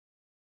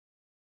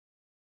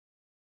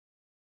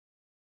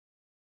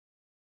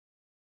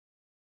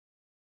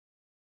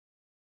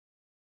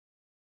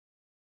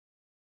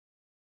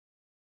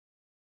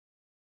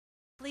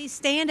Please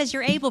stand as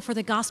you're able for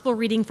the gospel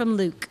reading from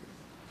Luke.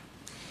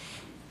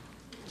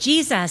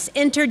 Jesus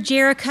entered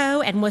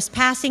Jericho and was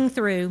passing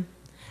through.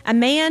 A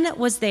man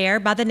was there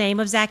by the name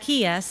of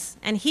Zacchaeus,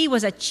 and he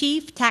was a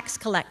chief tax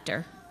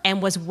collector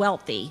and was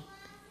wealthy.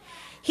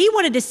 He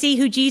wanted to see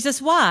who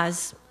Jesus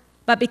was,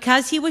 but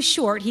because he was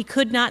short, he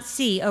could not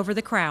see over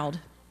the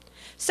crowd.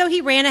 So he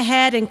ran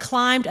ahead and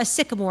climbed a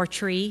sycamore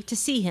tree to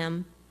see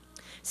him,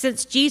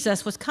 since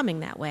Jesus was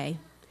coming that way.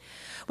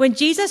 When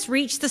Jesus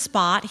reached the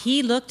spot,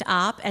 he looked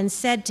up and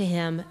said to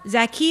him,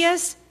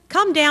 "Zacchaeus,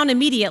 come down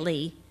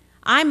immediately.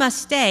 I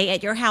must stay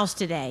at your house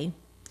today."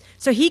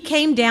 So he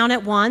came down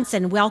at once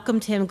and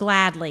welcomed him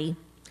gladly.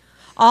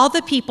 All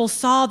the people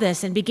saw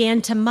this and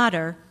began to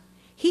mutter,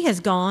 "He has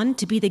gone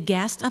to be the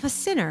guest of a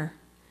sinner."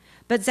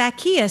 But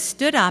Zacchaeus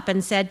stood up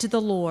and said to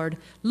the Lord,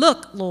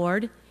 "Look,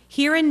 Lord,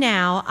 here and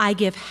now I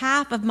give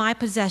half of my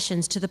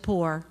possessions to the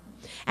poor.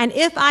 And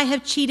if I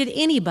have cheated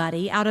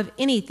anybody out of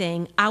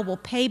anything, I will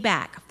pay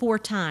back 4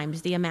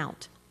 times the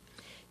amount."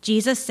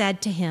 Jesus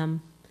said to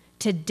him,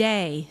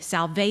 "Today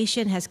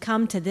salvation has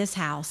come to this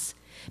house,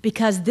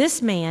 because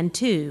this man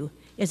too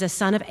is a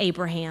son of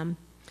Abraham.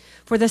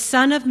 For the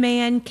Son of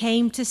Man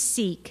came to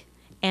seek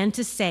and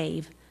to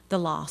save the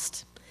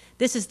lost."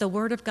 This is the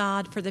word of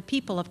God for the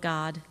people of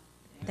God.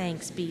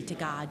 Thanks be to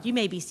God. You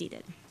may be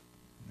seated.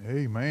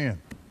 Amen.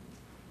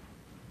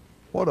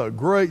 What a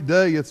great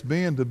day it's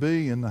been to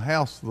be in the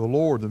house of the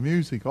Lord. The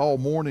music all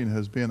morning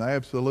has been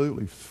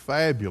absolutely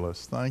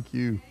fabulous. Thank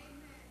you.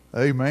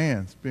 Amen.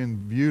 It's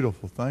been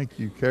beautiful. Thank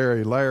you,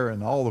 Carrie, Lara,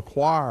 and all the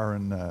choir,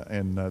 and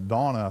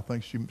Donna. I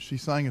think she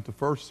sang at the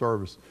first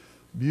service.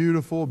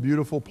 Beautiful,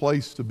 beautiful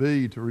place to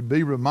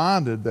be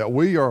reminded that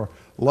we are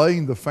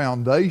laying the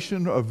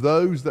foundation of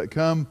those that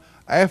come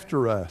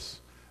after us.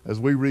 As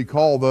we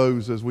recall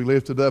those, as we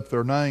lifted up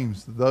their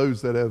names,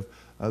 those that have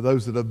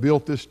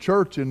built this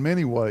church in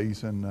many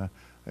ways and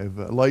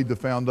have laid the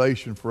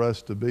foundation for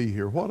us to be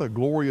here. What a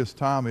glorious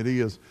time it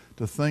is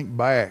to think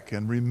back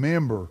and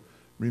remember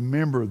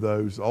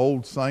those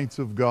old saints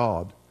of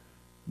God,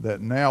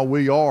 that now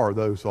we are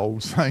those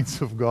old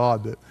saints of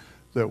God,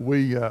 that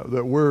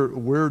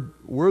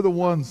we're the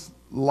ones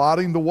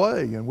lighting the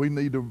way, and we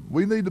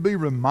need to be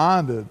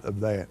reminded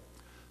of that.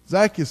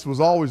 Zacchaeus was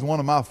always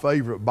one of my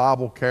favorite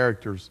Bible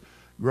characters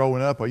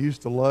growing up. I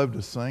used to love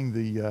to sing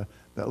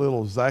that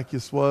little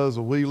Zacchaeus was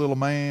a wee little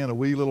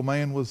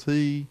man was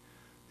he.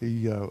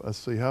 Let's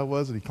see, how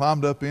was it? He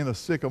climbed up in a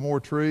sycamore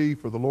tree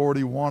for the Lord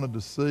he wanted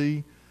to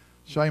see.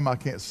 Shame I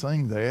can't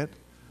sing that,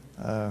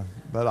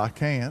 but I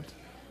can't.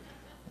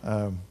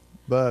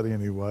 But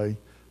anyway,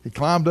 he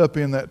climbed up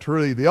in that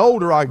tree. The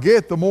older I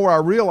get, the more I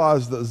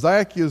realize that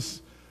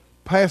Zacchaeus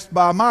passed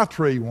by my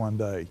tree one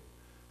day.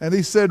 And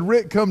he said,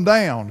 "Rick, come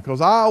down," because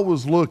I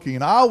was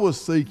looking, I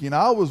was seeking,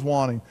 I was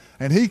wanting.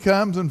 And he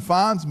comes and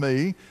finds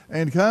me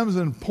and comes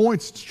and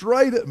points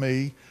straight at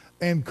me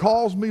and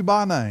calls me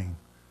by name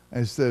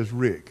and says,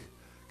 "Rick,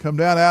 come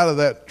down out of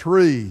that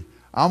tree.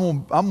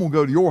 I'm gonna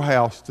go to your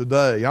house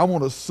today. I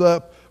want to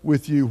sup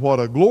with you." What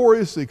a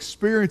glorious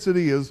experience it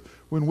is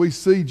when we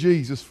see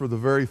Jesus for the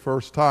very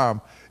first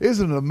time.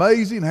 Isn't it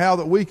amazing how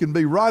that we can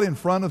be right in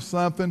front of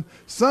something,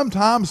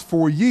 sometimes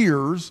for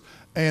years,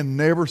 and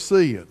never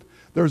see it?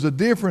 There's a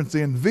difference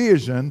in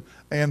vision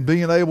and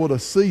being able to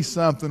see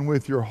something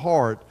with your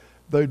heart.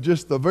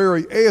 Just the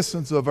very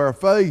essence of our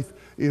faith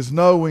is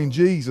knowing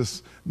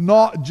Jesus.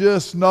 Not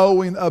just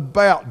knowing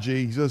about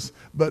Jesus,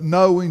 but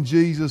knowing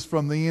Jesus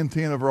from the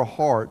intent of our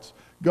hearts.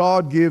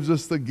 God gives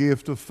us the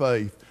gift of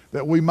faith,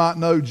 that we might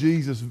know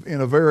Jesus in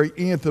a very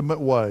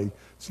intimate way.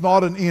 It's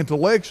not an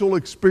intellectual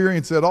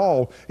experience at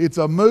all. It's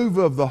a move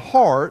of the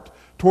heart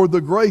toward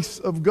the grace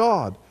of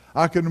God.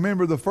 I can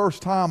remember the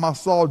first time I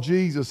saw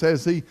Jesus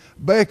as he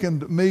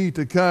beckoned me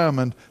to come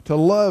and to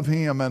love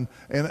him. And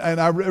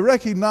I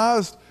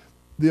recognized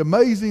the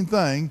amazing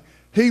thing.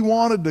 He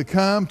wanted to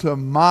come to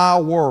my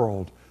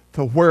world,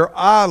 to where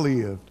I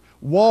lived,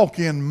 walk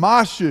in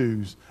my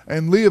shoes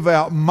and live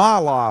out my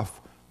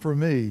life for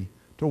me,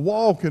 to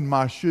walk in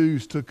my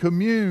shoes, to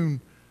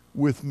commune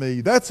with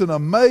me. That's an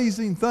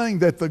amazing thing,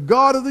 that the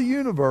God of the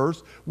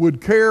universe would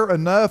care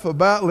enough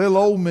about little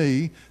old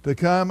me to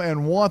come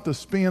and want to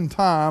spend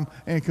time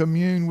and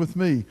commune with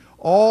me.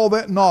 All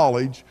that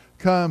knowledge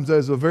comes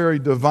as a very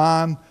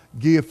divine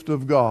gift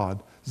of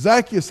God.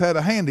 Zacchaeus had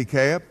a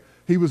handicap.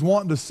 He was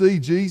wanting to see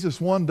Jesus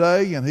one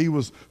day, and he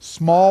was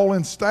small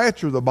in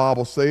stature, the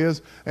Bible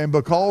says, and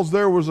because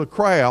there was a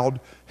crowd,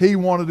 he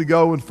wanted to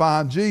go and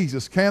find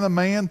Jesus. Can a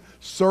man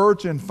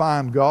search and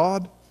find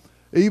God?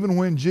 Even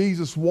when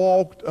Jesus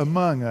walked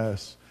among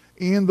us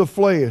in the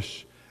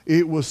flesh,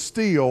 it was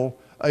still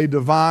a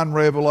divine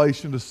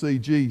revelation to see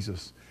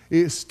Jesus.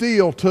 It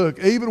still took,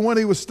 even when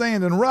he was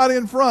standing right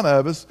in front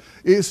of us,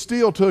 it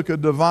still took a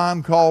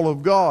divine call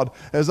of God.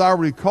 As I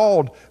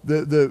recalled,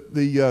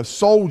 the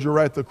soldier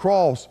at the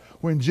cross,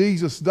 when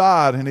Jesus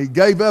died and he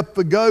gave up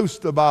the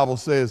ghost, the Bible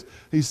says,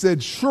 he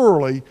said,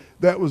 surely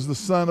that was the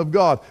Son of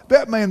God.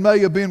 That man may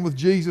have been with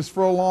Jesus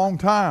for a long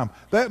time.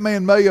 That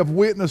man may have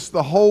witnessed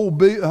the whole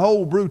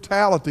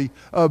brutality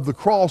of the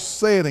cross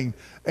setting,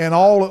 and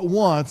all at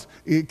once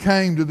it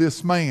came to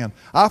this man.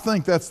 I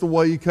think that's the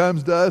way he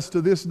comes to us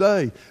to this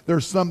day.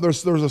 There's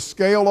a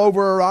scale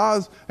over our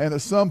eyes, and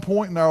at some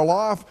point in our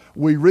life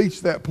we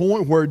reach that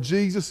point where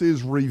Jesus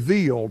is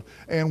revealed,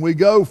 and we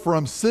go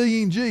from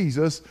seeing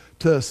Jesus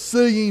to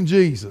seeing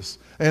Jesus.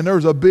 And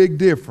there's a big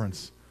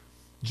difference.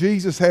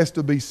 Jesus has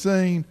to be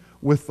seen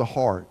with the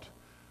heart.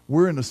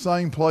 We're in the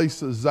same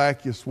place as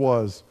Zacchaeus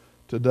was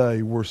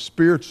today. We're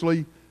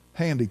spiritually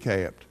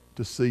handicapped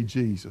to see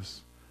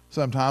Jesus.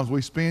 Sometimes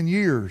we spend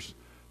years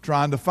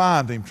trying to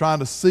find Him, trying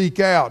to seek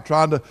out,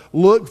 trying to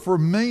look for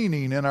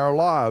meaning in our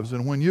lives.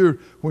 And when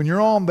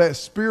you're on that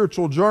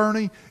spiritual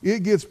journey,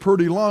 it gets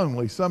pretty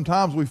lonely.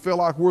 Sometimes we feel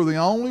like we're the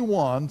only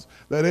ones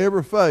that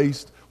ever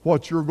faced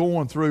what you're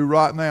going through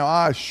right now.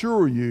 I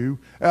assure you,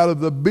 out of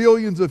the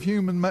billions of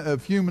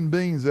human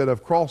beings that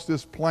have crossed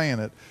this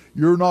planet,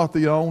 you're not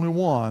the only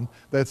one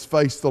that's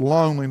faced the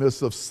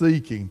loneliness of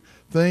seeking.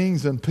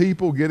 Things and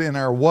people get in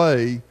our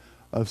way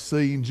of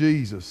seeing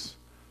Jesus.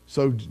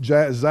 So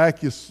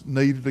Zacchaeus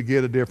needed to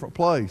get a different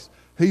place.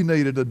 He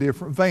needed a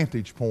different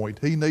vantage point.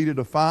 He needed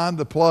to find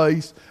a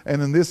place,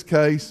 and in this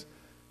case,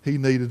 he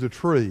needed a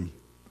tree.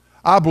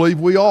 I believe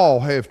we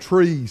all have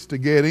trees to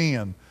get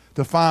in,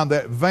 to find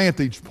that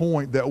vantage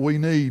point that we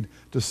need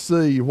to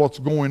see what's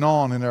going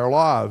on in our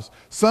lives.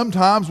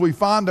 Sometimes we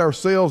find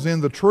ourselves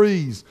in the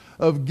trees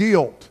of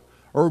guilt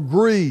or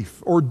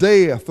grief or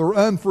death or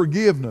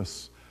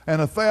unforgiveness and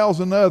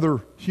 1,000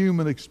 other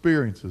human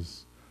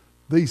experiences.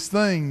 These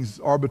things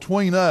are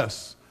between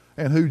us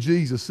and who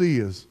Jesus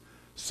is.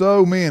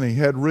 So many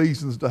had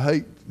reasons to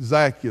hate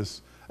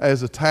Zacchaeus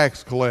as a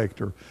tax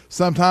collector.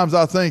 Sometimes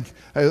I think,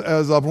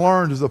 as I've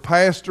learned as a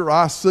pastor,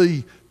 I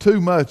see too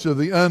much of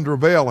the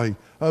underbelly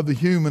of the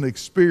human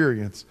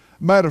experience.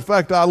 Matter of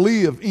fact, I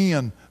live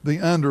in the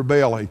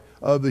underbelly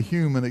of the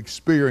human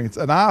experience,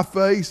 and I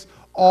face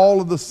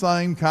all of the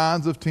same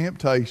kinds of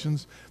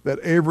temptations that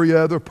every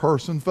other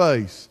person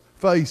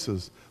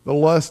faces. The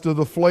lust of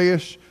the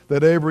flesh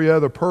that every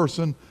other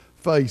person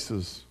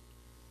faces.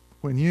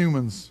 When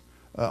humans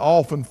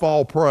often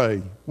fall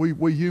prey,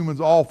 we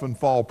humans often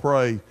fall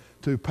prey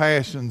to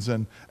passions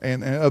and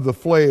of the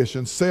flesh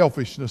and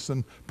selfishness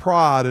and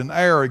pride and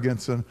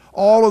arrogance and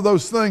all of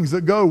those things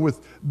that go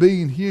with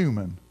being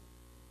human.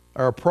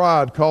 Our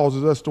pride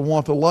causes us to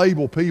want to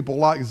label people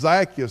like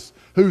Zacchaeus,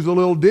 who's a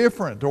little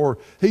different, or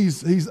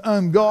he's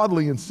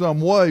ungodly in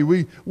some way.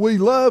 We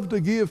love to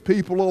give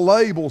people a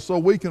label so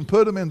we can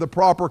put them in the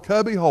proper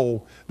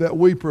cubbyhole that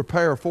we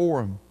prepare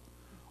for them.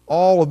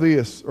 All of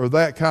this, or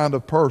that kind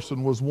of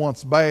person, was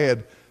once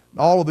bad.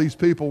 All of these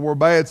people were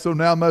bad, so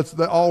now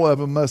all of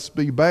them must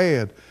be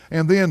bad.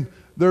 And then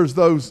there's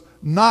those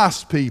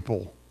nice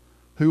people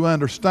who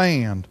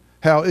understand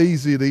how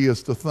easy it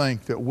is to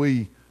think that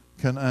we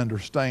can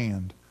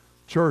understand.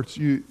 Church,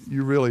 you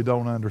really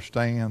don't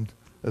understand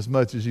as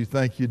much as you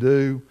think you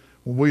do.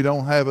 When we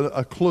don't have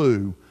a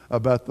clue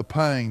about the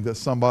pain that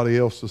somebody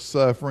else is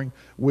suffering,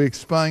 we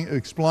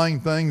explain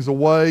things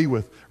away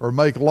or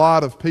make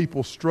light of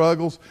people's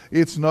struggles.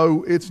 It's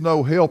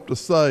no help to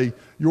say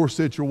your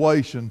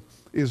situation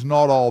is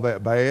not all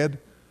that bad.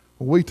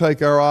 When we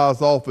take our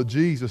eyes off of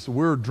Jesus,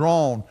 we're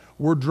drawn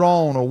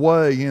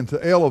away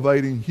into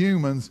elevating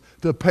humans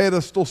to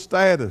pedestal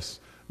status.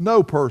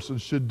 No person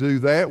should do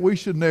that. We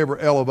should never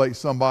elevate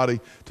somebody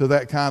to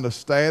that kind of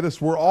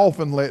status. We're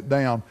often let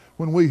down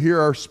when we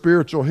hear our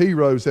spiritual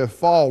heroes have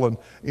fallen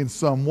in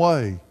some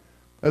way.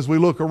 As we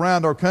look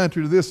around our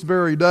country to this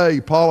very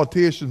day,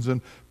 politicians and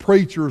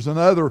preachers and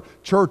other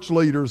church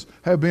leaders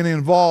have been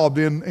involved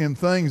in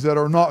things that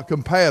are not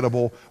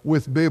compatible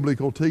with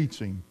biblical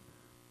teaching.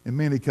 In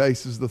many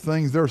cases, the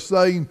things they're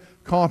saying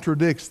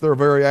contradicts their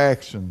very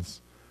actions.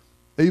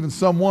 Even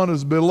someone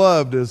as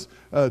beloved as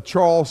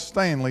Charles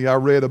Stanley, I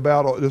read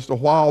about just a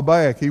while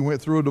back. He went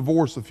through a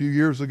divorce a few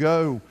years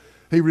ago.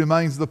 He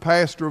remains the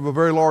pastor of a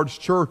very large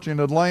church in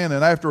Atlanta,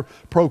 and after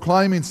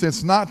proclaiming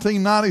since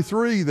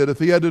 1993 that if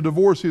he had to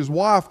divorce his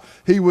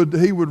wife, he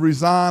would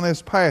resign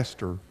as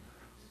pastor.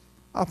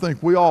 I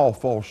think we all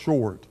fall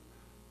short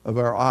of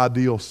our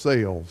ideal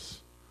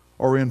selves.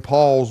 Or in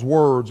Paul's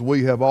words,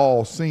 we have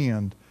all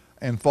sinned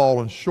and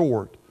fallen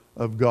short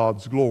of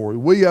God's glory.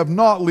 We have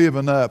not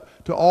lived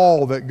up to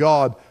all that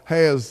God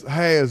has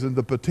and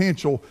the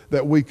potential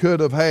that we could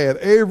have had.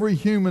 Every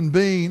human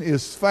being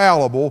is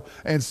fallible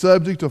and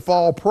subject to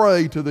fall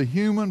prey to the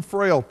human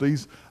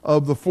frailties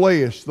of the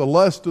flesh, the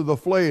lust of the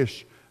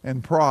flesh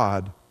and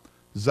pride.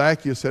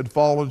 Zacchaeus had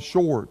fallen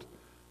short.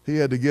 He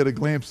had to get a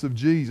glimpse of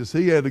Jesus.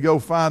 He had to go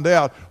find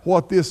out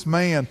what this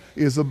man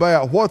is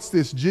about. What's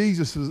this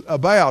Jesus is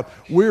about?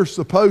 We're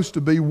supposed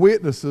to be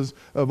witnesses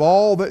of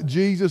all that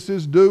Jesus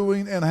is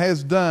doing and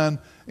has done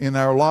in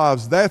our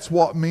lives. That's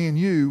what me and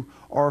you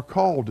are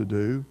called to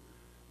do.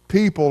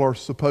 People are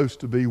supposed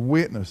to be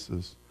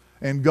witnesses.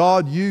 And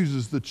God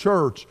uses the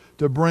church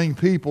to bring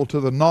people to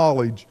the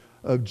knowledge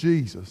of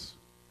Jesus.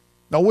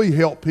 Now, we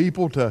help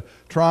people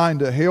trying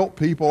to help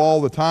people all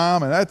the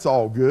time, and that's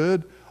all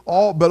good.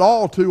 But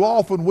all too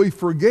often we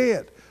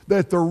forget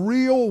that the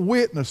real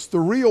witness, the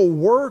real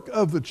work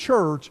of the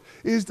church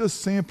is to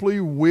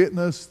simply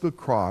witness the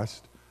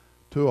Christ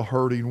to a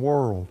hurting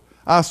world.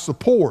 I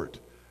support,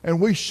 and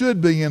we should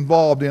be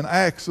involved in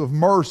acts of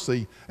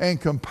mercy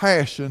and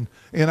compassion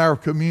in our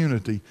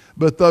community.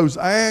 But those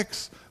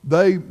acts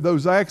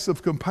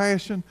of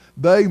compassion,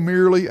 they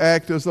merely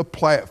act as a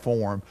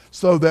platform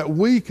so that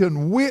we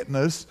can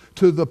witness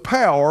to the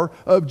power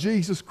of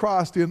Jesus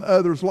Christ in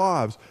others'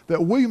 lives,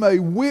 that we may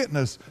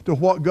witness to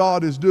what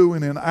God is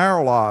doing in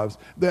our lives,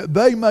 that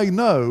they may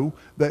know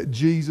that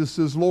Jesus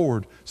is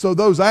Lord. So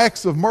those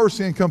acts of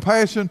mercy and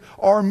compassion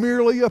are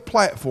merely a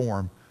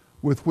platform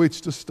with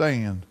which to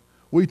stand.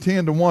 We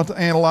tend to want to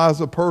analyze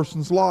a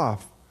person's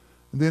life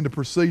and then to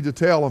proceed to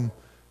tell them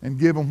and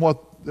tell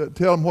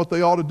them what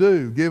they ought to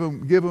do, give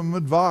them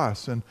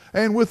advice.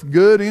 And with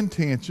good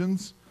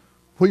intentions,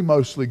 we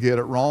mostly get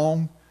it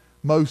wrong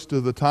most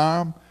of the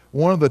time.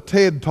 One of the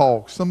TED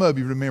Talks, some of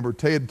you remember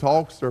TED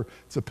Talks,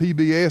 it's a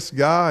PBS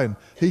guy, and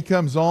he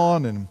comes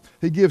on and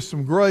he gives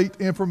some great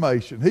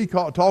information. He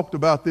talked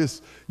about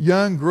this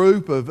young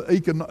group of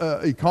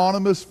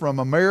economists from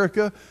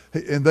America,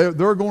 and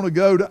they're going to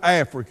go to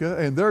Africa,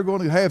 and they're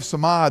going to have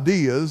some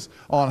ideas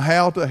on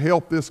how to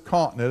help this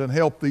continent and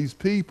help these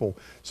people.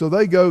 So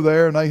they go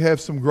there and they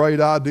have some great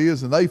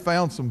ideas, and they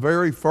found some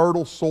very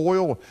fertile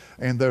soil,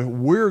 and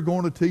we're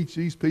going to teach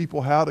these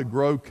people how to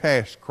grow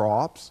cash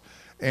crops.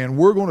 And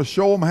we're going to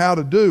show them how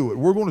to do it.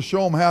 We're going to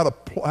show them how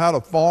to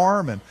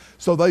farm. And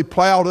so they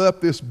plowed up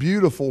this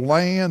beautiful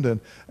land,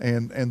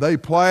 and they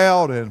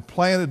plowed and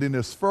planted in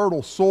this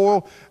fertile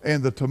soil,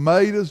 and the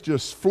tomatoes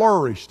just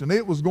flourished. And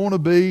it was going to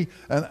be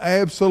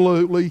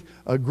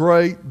a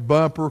great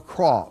bumper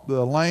crop.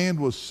 The land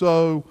was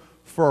so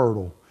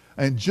fertile.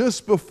 And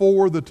just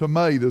before the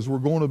tomatoes were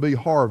going to be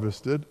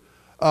harvested,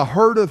 a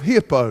herd of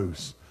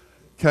hippos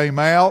came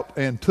out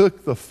and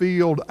took the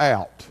field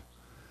out.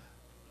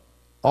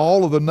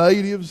 All of the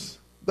natives,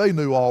 they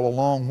knew all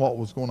along what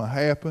was going to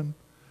happen.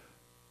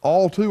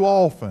 All too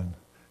often,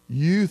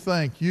 you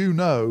think you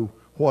know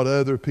what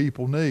other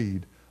people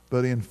need,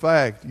 but in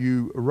fact,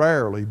 you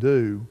rarely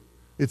do.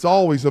 It's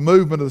always a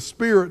movement of the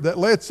Spirit that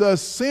lets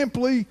us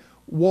simply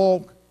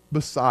walk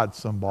beside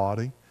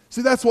somebody.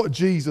 See, that's what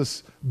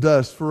Jesus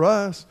does for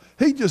us.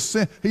 He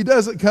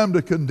doesn't come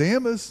to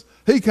condemn us.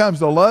 He comes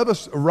to love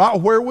us right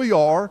where we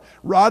are,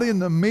 right in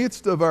the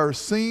midst of our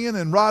sin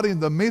and right in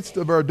the midst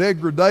of our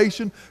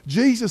degradation.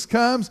 Jesus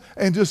comes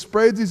and just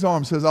spreads His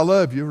arms and says, I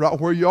love you right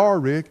where you are,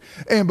 Rick.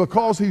 And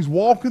because He's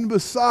walking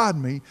beside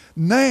me,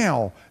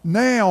 now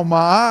my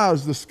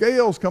eyes, the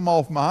scales come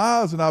off my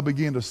eyes, and I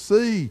begin to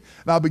see.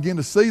 And I begin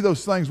to see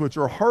those things which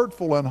are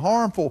hurtful and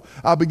harmful.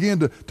 I begin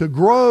to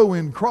grow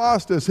in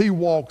Christ as He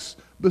walks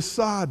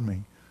beside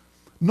me.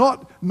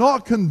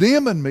 Not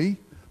condemning me,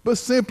 but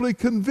simply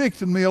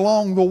convicting me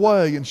along the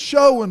way and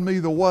showing me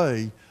the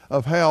way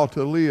of how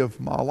to live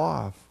my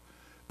life.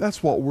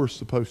 That's what we're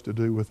supposed to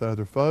do with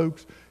other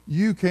folks.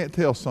 You can't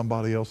tell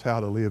somebody else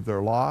how to live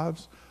their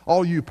lives.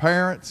 All you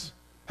parents,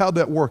 how'd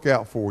that work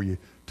out for you?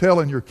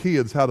 Telling your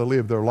kids how to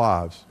live their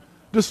lives.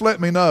 Just let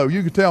me know.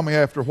 You can tell me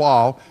after a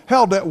while.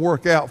 How'd that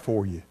work out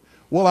for you?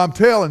 Well, I'm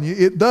telling you,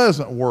 it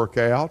doesn't work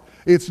out.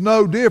 It's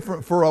no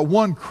different for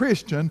one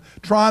Christian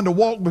trying to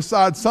walk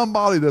beside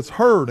somebody that's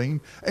hurting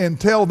and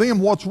tell them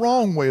what's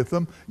wrong with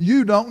them.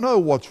 You don't know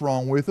what's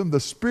wrong with them.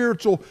 It's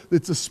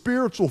a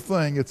spiritual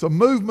thing. It's a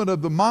movement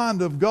of the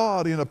mind of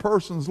God in a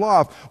person's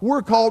life.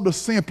 We're called to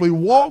simply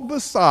walk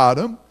beside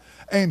them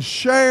and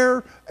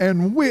share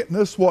and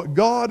witness what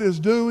God is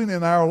doing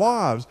in our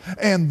lives.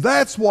 And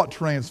that's what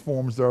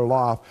transforms their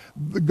life.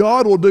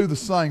 God will do the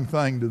same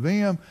thing to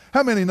them.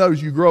 How many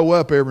knows you grow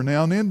up every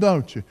now and then,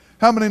 don't you?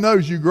 How many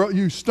knows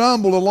you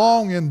stumble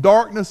along in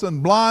darkness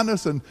and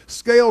blindness and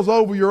scales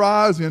over your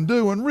eyes and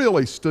doing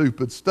really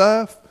stupid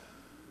stuff?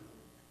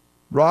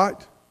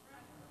 Right?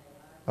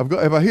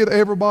 Have I hit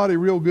everybody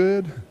real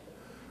good?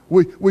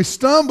 We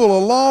stumble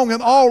along,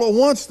 and all at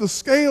once the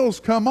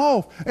scales come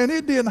off. And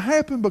it didn't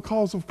happen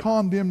because of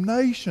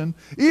condemnation.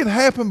 It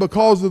happened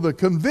because of the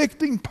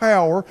convicting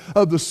power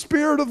of the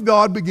Spirit of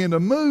God begin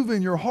to move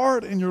in your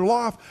heart and your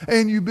life.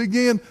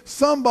 And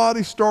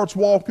somebody starts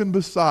walking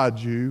beside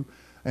you,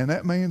 and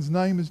that man's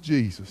name is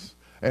Jesus.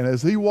 And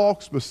as He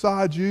walks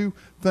beside you,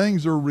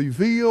 things are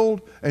revealed.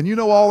 And you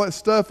know all that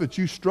stuff that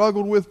you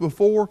struggled with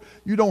before,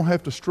 you don't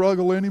have to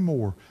struggle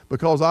anymore.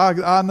 Because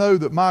I know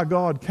that my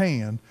God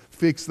can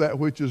fix that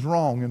which is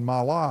wrong in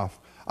my life.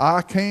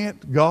 I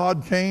can't,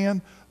 God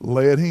can,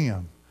 let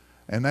Him.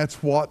 And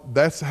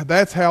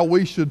that's how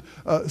we should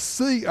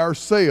see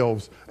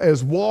ourselves,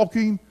 as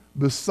walking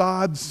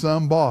beside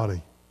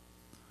somebody.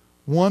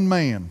 One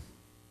man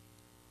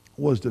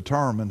was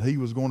determined he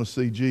was going to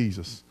see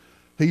Jesus.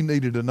 He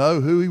needed to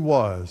know who He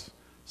was.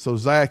 So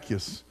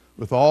Zacchaeus,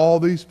 with all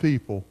these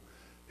people,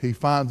 he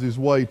finds his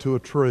way to a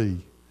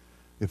tree.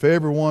 If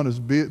everyone is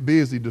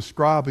busy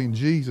describing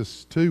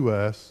Jesus to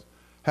us,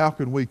 how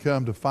can we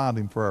come to find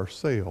him for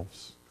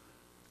ourselves?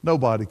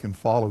 Nobody can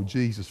follow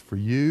Jesus for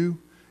you.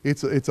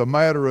 It's a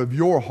matter of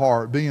your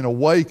heart being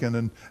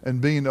awakened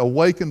and being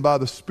awakened by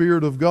the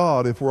Spirit of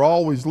God. If we're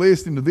always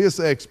listening to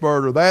this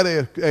expert or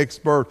that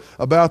expert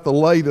about the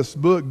latest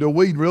book, do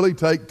we really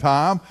take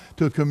time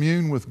to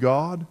commune with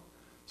God?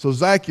 So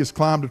Zacchaeus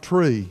climbed a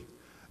tree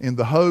in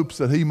the hopes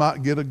that he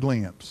might get a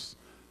glimpse.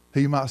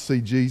 He might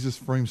see Jesus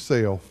for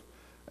himself.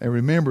 And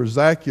remember,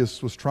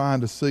 Zacchaeus was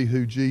trying to see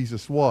who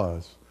Jesus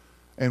was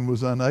and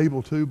was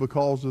unable to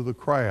because of the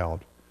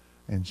crowd.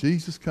 And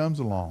Jesus comes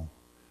along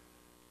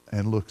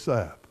and looks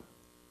up.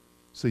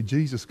 See,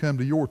 Jesus come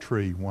to your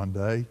tree one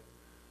day.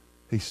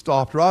 He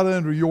stopped right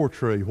under your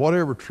tree,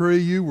 whatever tree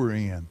you were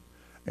in,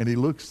 and he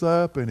looks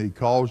up and he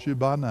calls you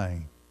by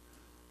name.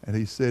 And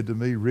he said to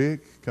me,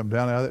 Rick, come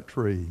down out of that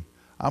tree.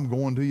 I'm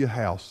going to your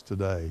house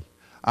today.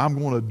 I'm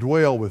going to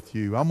dwell with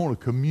you. I'm going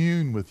to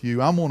commune with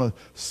you. I'm going to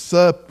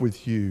sup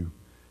with you.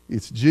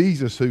 It's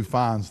Jesus who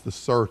finds the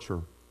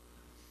searcher.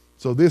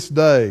 So this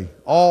day,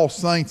 All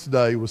Saints'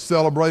 Day, was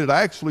celebrated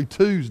actually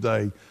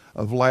Tuesday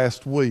of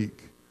last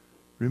week.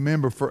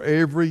 Remember, for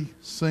every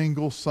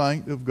single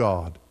saint of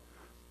God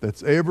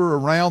that's ever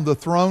around the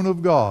throne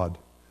of God,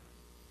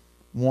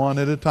 one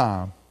at a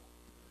time,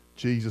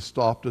 Jesus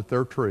stopped at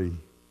their tree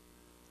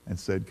and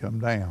said, come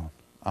down.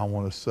 I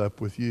want to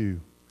sup with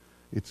you.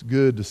 It's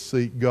good to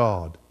seek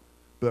God.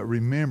 But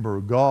remember,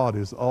 God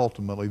is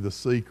ultimately the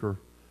seeker.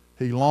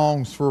 He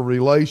longs for a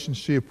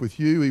relationship with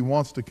you. He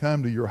wants to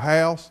come to your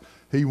house.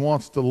 He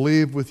wants to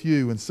live with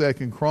you. In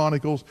 2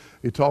 Chronicles,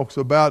 it talks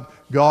about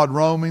God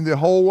roaming the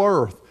whole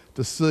earth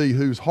to see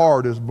whose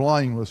heart is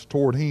blameless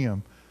toward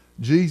him.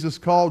 Jesus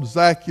called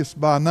Zacchaeus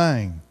by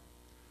name.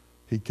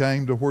 He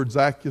came to where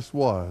Zacchaeus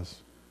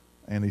was,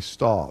 and he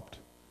stopped.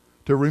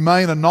 To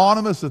remain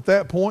anonymous at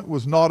that point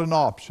was not an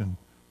option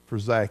for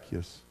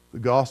Zacchaeus. The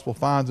gospel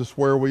finds us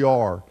where we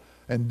are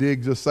and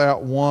digs us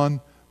out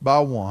one by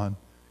one.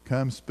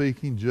 Come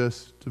speaking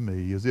just to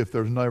me, as if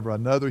there's never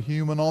another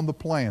human on the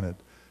planet.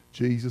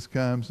 Jesus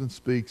comes and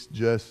speaks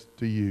just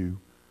to you.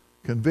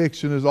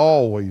 Conviction is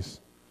always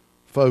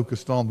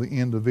focused on the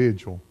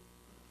individual.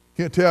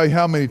 Can't tell you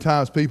how many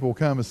times people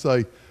come and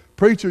say,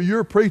 preacher,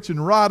 you're preaching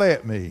right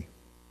at me.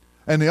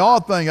 And the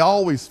odd thing I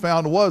always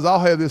found was I'll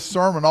have this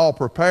sermon all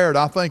prepared.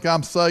 I think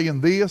I'm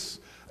saying this,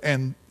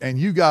 and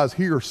you guys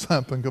hear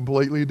something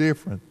completely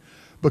different.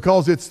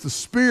 Because it's the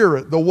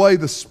Spirit, the way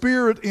the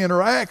Spirit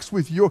interacts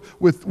with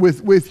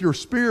your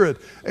spirit.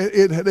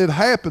 It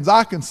happens.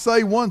 I can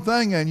say one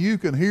thing and you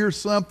can hear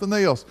something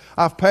else.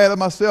 I've patted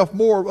myself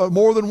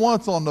more than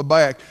once on the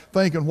back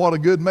thinking what a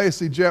good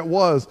message that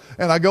was.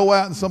 And I go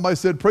out and somebody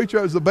said, preacher,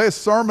 it was the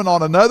best sermon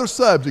on another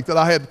subject that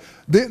I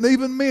didn't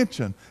even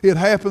mention. It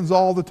happens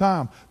all the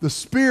time. The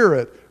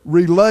Spirit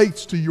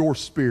relates to your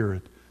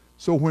spirit.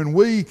 So when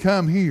we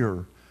come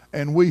here,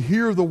 and we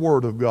hear the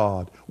Word of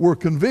God, we're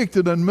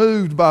convicted and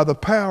moved by the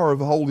power of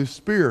the Holy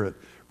Spirit.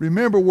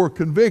 Remember, we're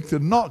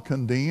convicted, not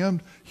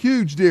condemned.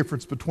 Huge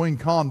difference between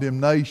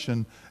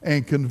condemnation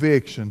and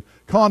conviction.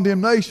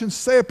 Condemnation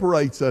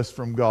separates us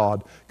from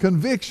God.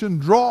 Conviction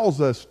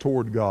draws us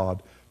toward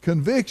God.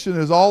 Conviction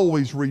is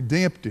always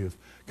redemptive.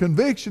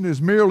 Conviction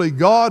is merely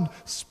God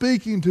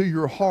speaking to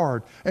your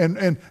heart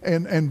and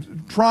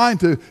trying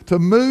to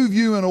move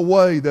you in a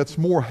way that's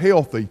more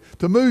healthy,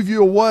 to move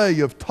you away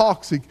of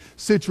toxic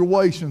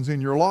situations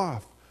in your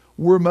life.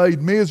 We're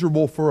made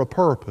miserable for a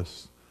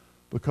purpose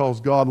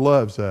because God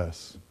loves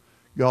us.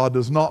 God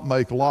does not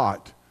make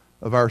light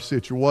of our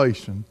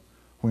situation.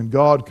 When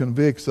God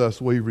convicts us,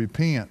 we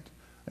repent,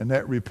 and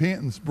that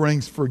repentance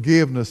brings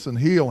forgiveness and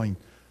healing.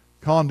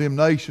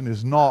 Condemnation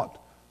is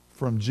not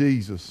from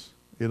Jesus.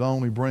 It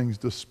only brings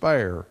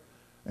despair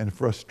and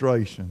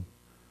frustration.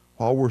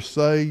 While we're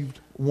saved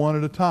one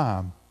at a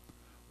time,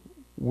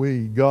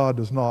 God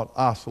does not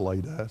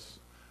isolate us.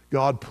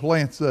 God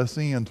plants us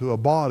into a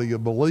body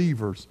of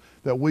believers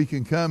that we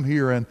can come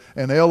here and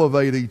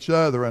elevate each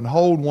other and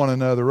hold one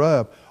another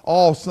up.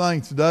 All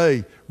Saints'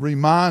 Day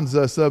reminds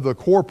us of the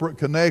corporate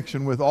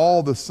connection with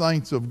all the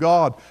saints of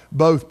God,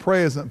 both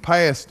present,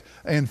 past,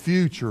 and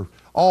future.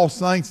 All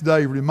Saints'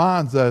 Day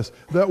reminds us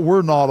that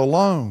we're not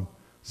alone.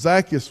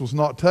 Zacchaeus was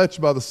not touched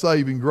by the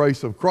saving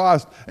grace of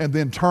Christ and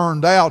then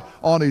turned out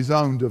on his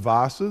own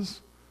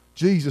devices.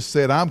 Jesus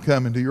said, I'm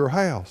coming to your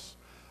house.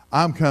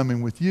 I'm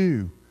coming with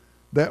you.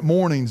 That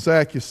morning,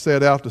 Zacchaeus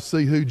set out to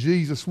see who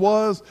Jesus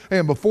was,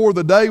 and before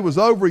the day was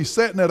over, he's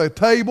sitting at a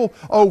table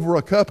over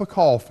a cup of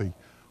coffee.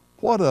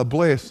 What a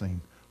blessing.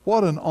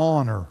 What an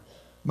honor.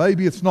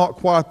 Maybe it's not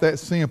quite that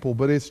simple,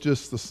 but it's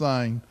just the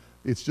same.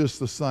 It's just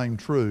the same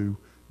true.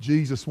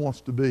 Jesus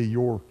wants to be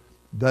your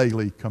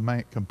daily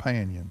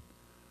companion.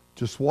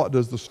 Just what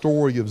does the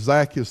story of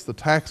Zacchaeus the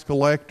tax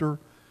collector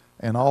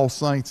and All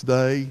Saints'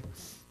 Day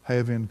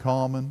have in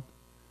common?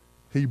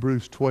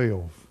 Hebrews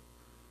 12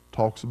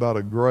 talks about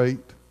a great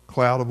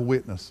cloud of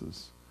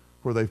witnesses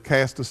where they've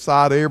cast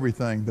aside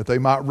everything that they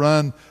might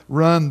run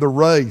the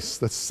race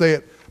that's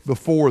set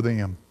before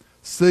them.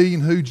 seeing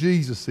who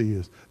Jesus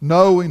is,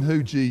 knowing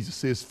who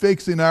Jesus is,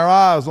 fixing our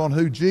eyes on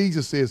who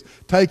Jesus is,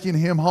 taking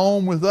him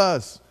home with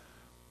us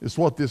is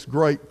what this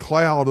great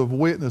cloud of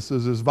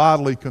witnesses is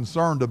vitally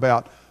concerned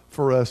about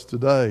for us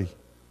today.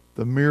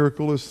 The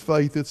miracle is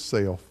faith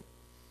itself.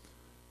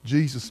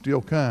 Jesus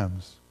still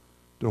comes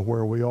to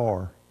where we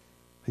are.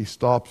 He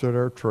stops at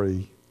our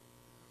tree.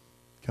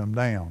 Come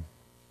down.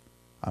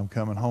 I'm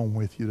coming home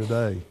with you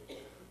today.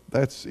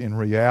 That's in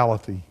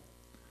reality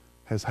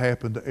has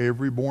happened to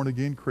every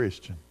born-again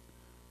Christian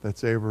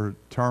that's ever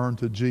turned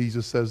to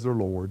Jesus as their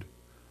Lord.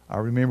 I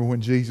remember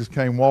when Jesus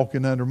came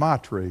walking under my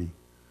tree.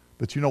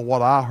 But you know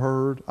what I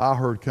heard? I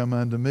heard, come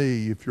unto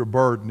me, if your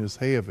burden is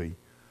heavy,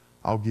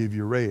 I'll give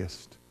you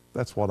rest.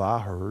 That's what I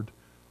heard.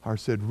 I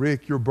said,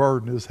 Rick, your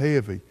burden is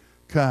heavy.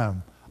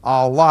 Come,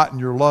 I'll lighten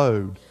your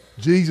load.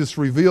 Jesus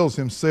reveals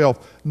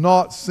himself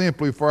not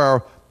simply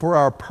for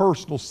our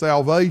personal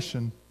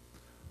salvation,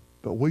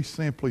 but we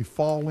simply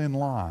fall in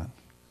line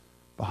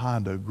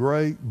behind a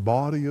great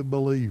body of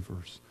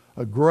believers,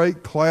 a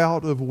great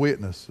cloud of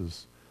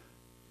witnesses.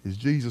 Is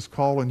Jesus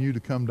calling you to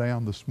come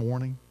down this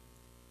morning?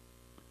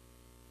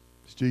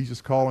 Is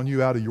Jesus calling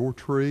you out of your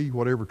tree,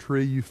 whatever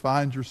tree you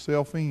find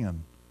yourself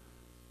in?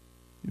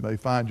 You may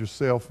find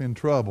yourself in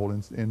trouble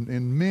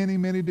in many,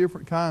 many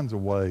different kinds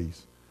of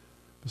ways.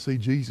 But see,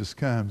 Jesus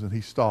comes and he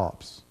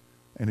stops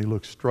and he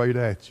looks straight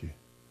at you,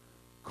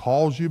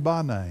 calls you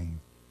by name,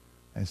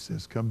 and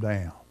says, come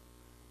down.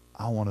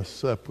 I want to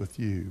sup with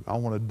you. I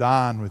want to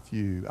dine with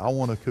you. I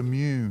want to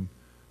commune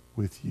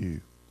with you.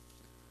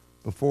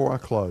 Before I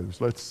close,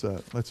 let's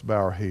bow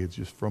our heads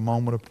just for a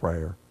moment of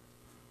prayer.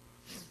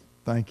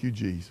 Thank you,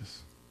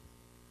 Jesus,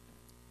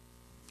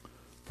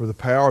 for the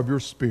power of your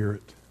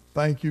Spirit.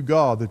 Thank you,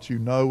 God, that you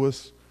know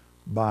us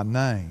by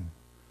name.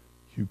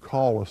 You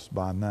call us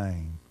by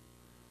name.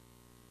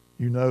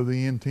 You know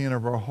the intent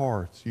of our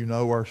hearts. You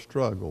know our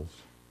struggles.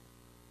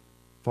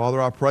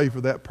 Father, I pray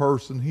for that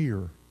person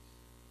here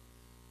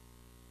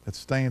that's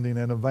standing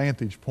at a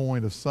vantage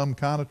point of some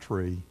kind of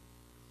tree,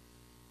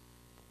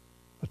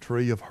 a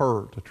tree of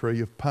hurt, a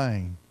tree of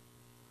pain,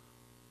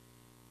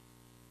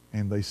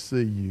 and they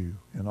see you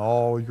in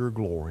all your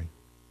glory.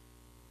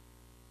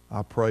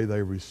 I pray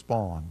they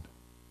respond.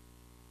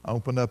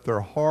 Open up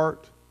their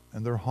heart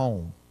and their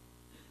home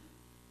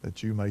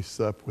that you may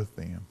sup with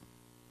them.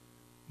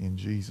 In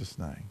Jesus'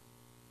 name,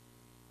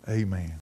 amen.